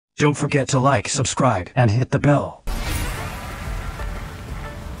Don't forget to like, subscribe, and hit the bell.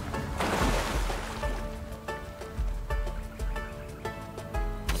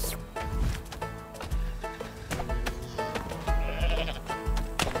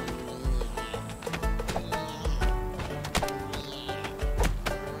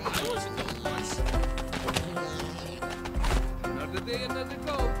 Another day, another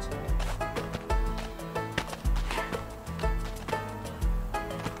goat.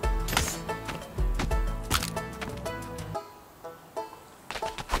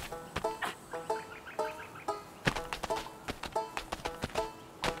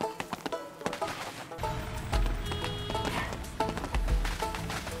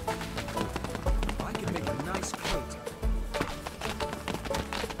 I can make a nice coat.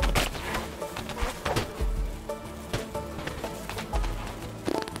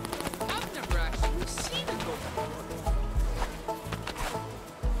 I've never actually seen a goat before.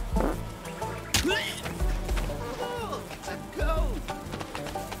 Oh, it's a goat!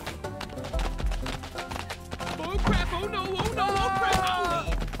 Oh crap! Oh no! Oh no! Oh crap!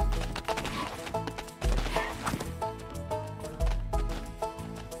 Oh!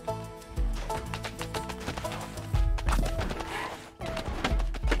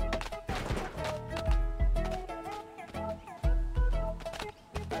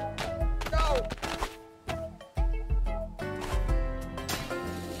 No!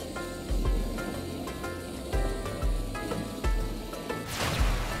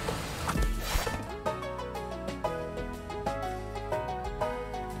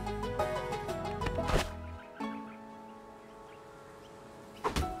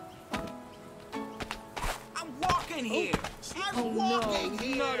 I'm walking here. I'm walking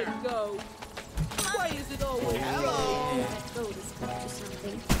here. Not a goat. Why is it always Hello. That goat is good for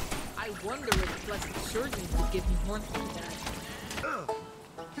something. I wonder if plastic surgeons would give me horns like that.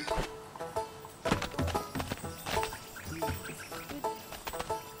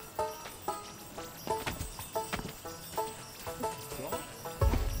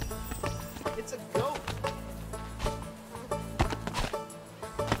 It's a goat.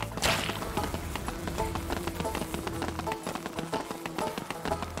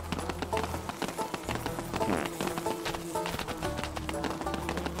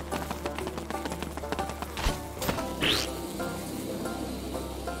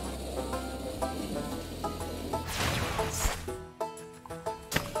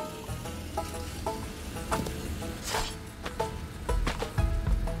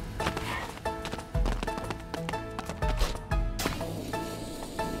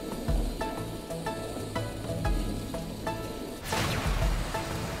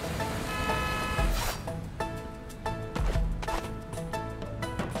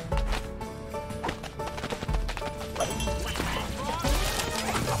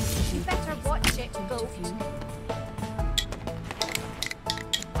 You better watch it, goat.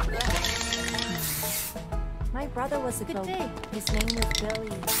 My brother was a goat. His name was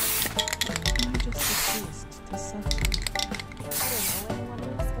Billy. I'm just refused to suffer. I don't know anyone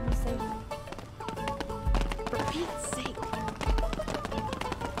who's gonna say. For Pete's sake.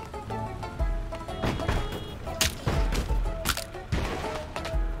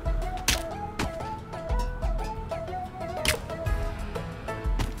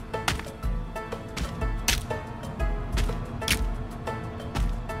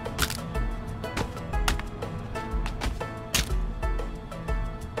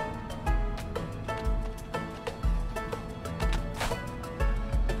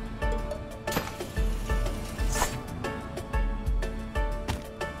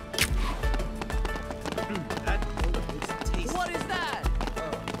 That goat is tasty. What is that?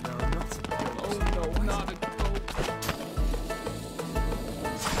 Oh no, not a goat. Oh no, not a goat.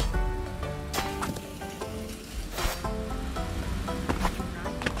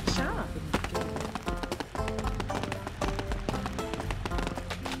 Sharp.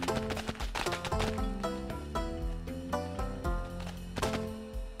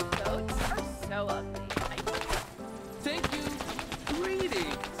 Goats are so ugly. Thank you.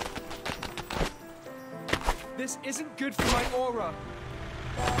 Greetings. This isn't good for my aura.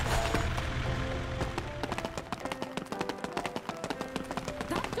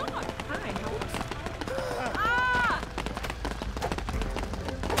 That dog. Hi, how are Ah!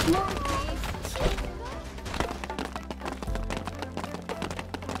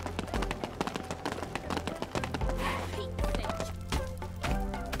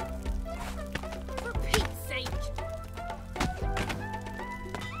 For Pete's sake!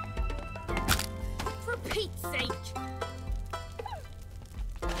 For Pete's sake!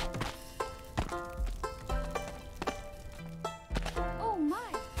 Oh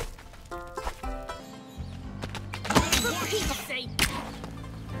my!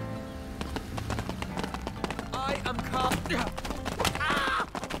 I'm caught. Ah!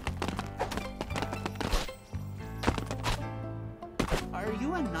 Are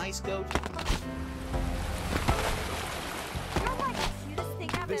you a nice goat? You're like the cutest thing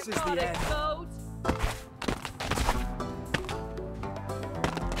ever. This is the end. Goat.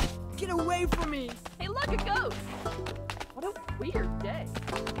 Get away from me! Hey, look, a goat. What a weird day.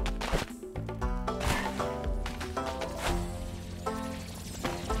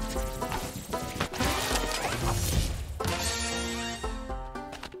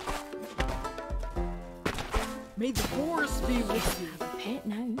 May the force be with you. Pet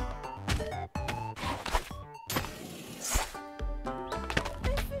now.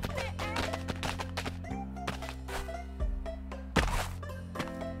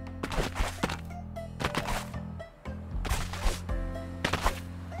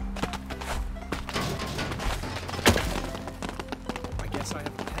 I guess I have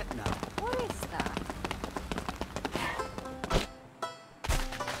a pet now. What is that?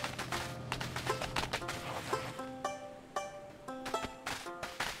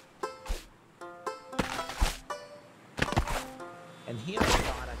 And here I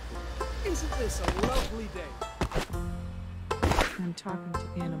thought I could. Isn't this a lovely day? I'm talking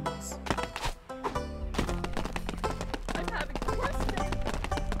to animals. I'm having the worst day.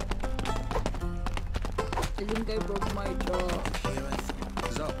 I think I broke my jaw.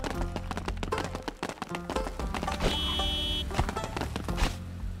 Gareth is up.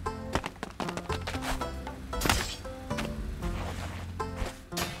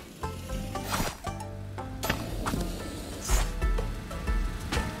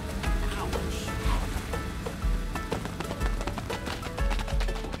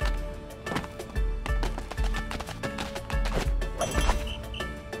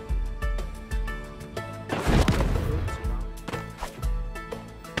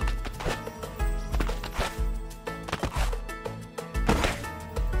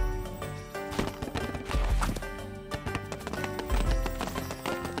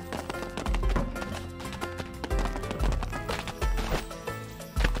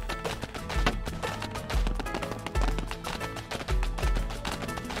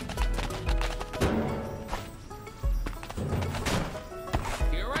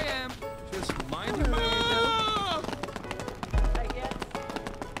 Here I am. Just minding my own. I guess.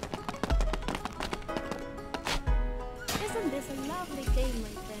 Isn't this a lovely day, my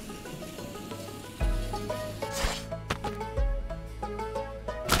friend?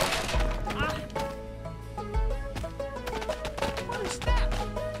 What is that?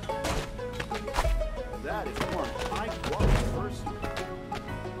 That is one high quality person.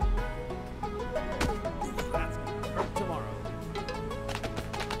 That's gonna hurt tomorrow.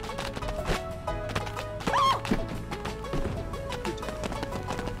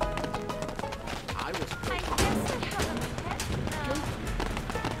 I was I guess I have a pet now.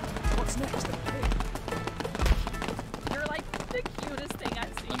 What's next? A pig? You're like the cutest thing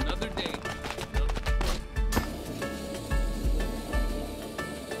I've seen. Another day.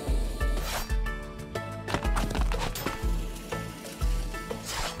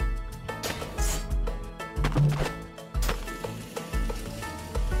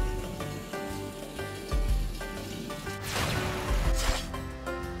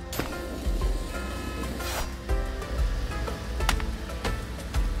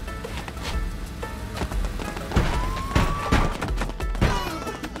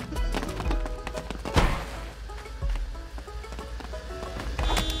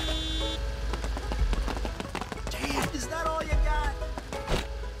 Damn, is that all you got?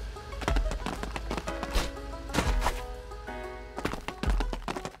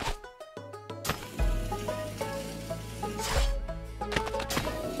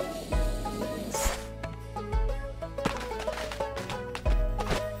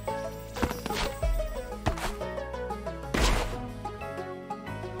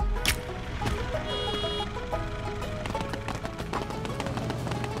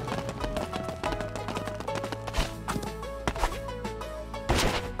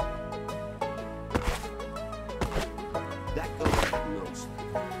 That goes gross.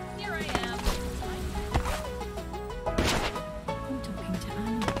 Here I am. I'm talking to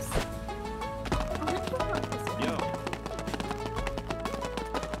animals. Yo,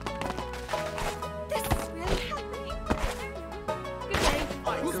 This is really happening. Good day.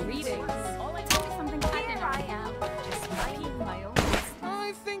 Greetings. All I know is something Here I am, just minding my own business.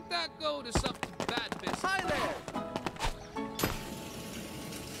 I think that goat is up to bad business. hi there.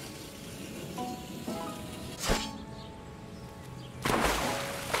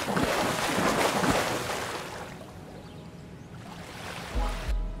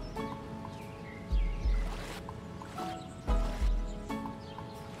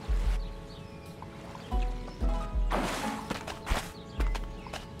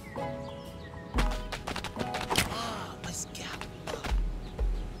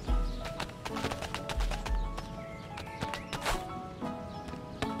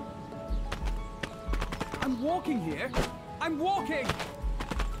 walking here. I'm walking.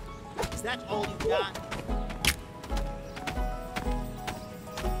 Is that all you got?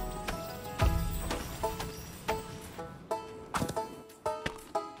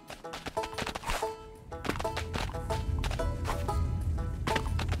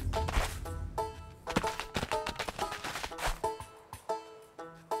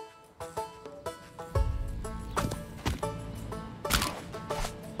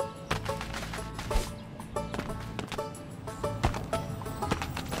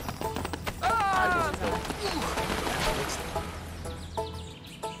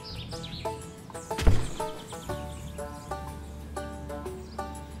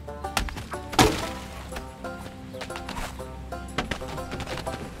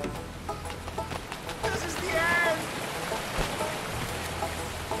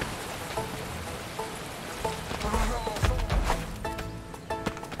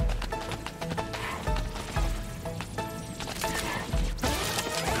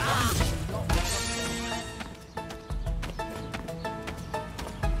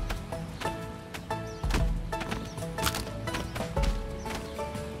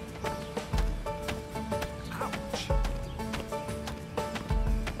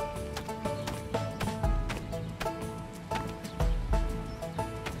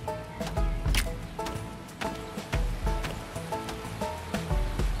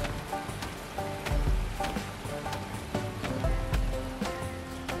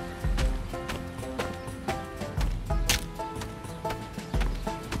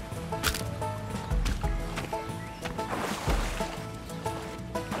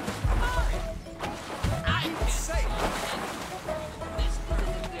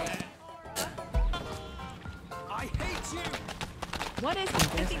 What is it?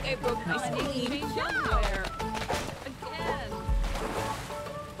 I think I broke my sneaky somewhere. Again.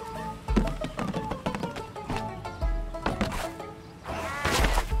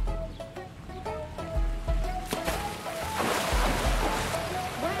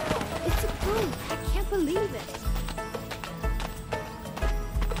 Wow, it's a boot. I can't believe it.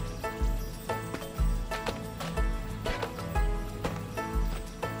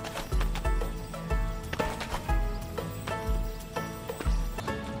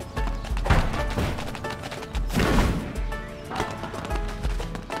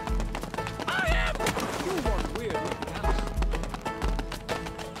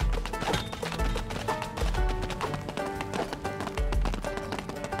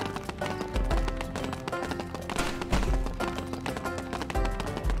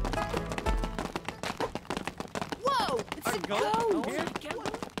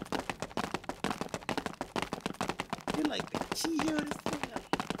 You're like the cutest thing.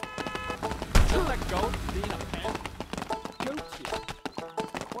 Just let go of being a pet. Guilty.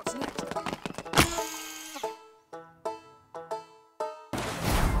 What's next?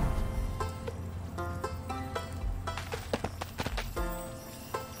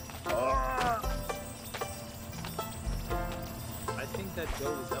 I think that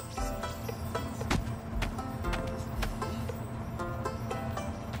goat is up to something.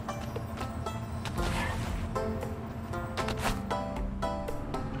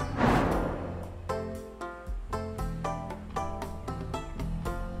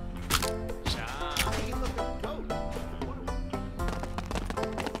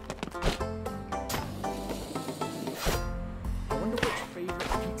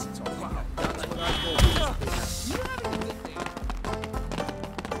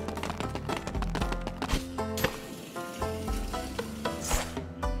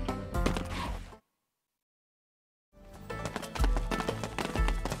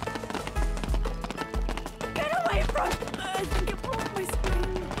 I think it broke my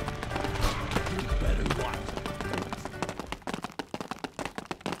spring.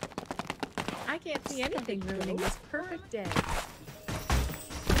 I can't see anything ruining this perfect day.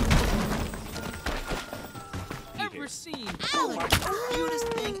 Ever seen? Alex, the cutest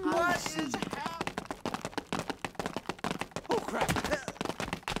thing I've seen. Oh crap!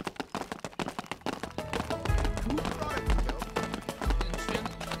 Who brought it, goat?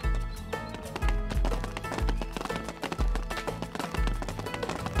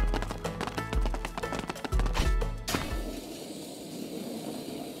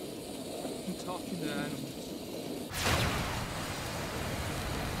 I'm talking to animals.